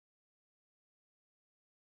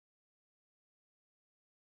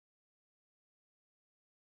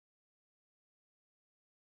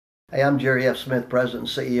Hey, I'm Jerry F. Smith,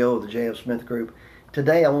 President and CEO of the J.F. Smith Group.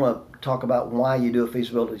 Today I want to talk about why you do a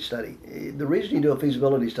feasibility study. The reason you do a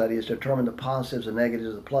feasibility study is to determine the positives, the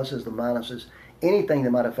negatives, the pluses, the minuses, anything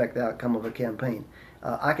that might affect the outcome of a campaign.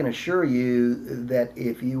 I can assure you that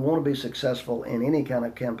if you want to be successful in any kind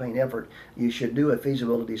of campaign effort, you should do a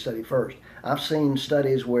feasibility study first. I've seen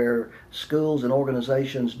studies where schools and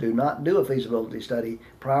organizations do not do a feasibility study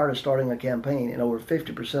prior to starting a campaign, and over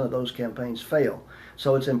 50% of those campaigns fail.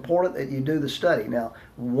 So it's important that you do the study. Now,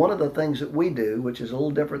 one of the things that we do, which is a little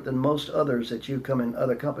different than most others that you come in,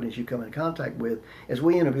 other companies you come in contact with, is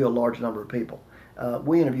we interview a large number of people.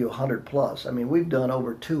 We interview 100 plus. I mean, we've done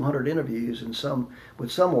over 200 interviews in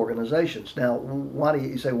with some organizations. Now, why do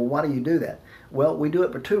you say, well, why do you do that? Well, we do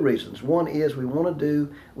it for two reasons. One is we want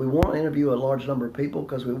to interview a large number of people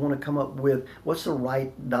because we want to come up with what's the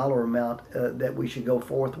right dollar amount that we should go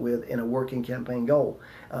forth with in a working campaign goal.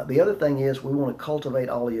 The other thing is we want to cultivate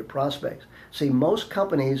all of your prospects. See, most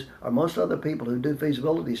companies or most other people who do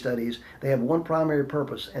feasibility studies, they have one primary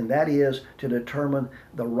purpose, and that is to determine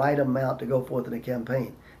the right amount to go forth in a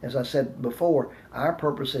campaign. As I said before, our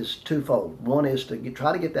purpose is twofold. One is to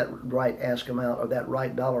try to get that right ask amount or that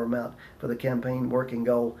right dollar amount for the campaign working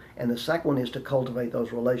goal, and the second one is to cultivate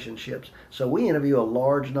those relationships. So we interview a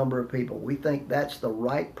large number of people. We think that's the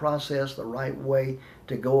right process, the right way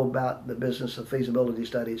to go about the business of feasibility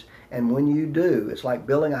studies. And when you do, it's like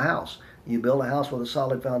building a house. You build a house with a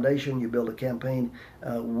solid foundation, you build a campaign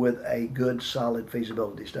with a good, solid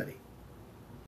feasibility study.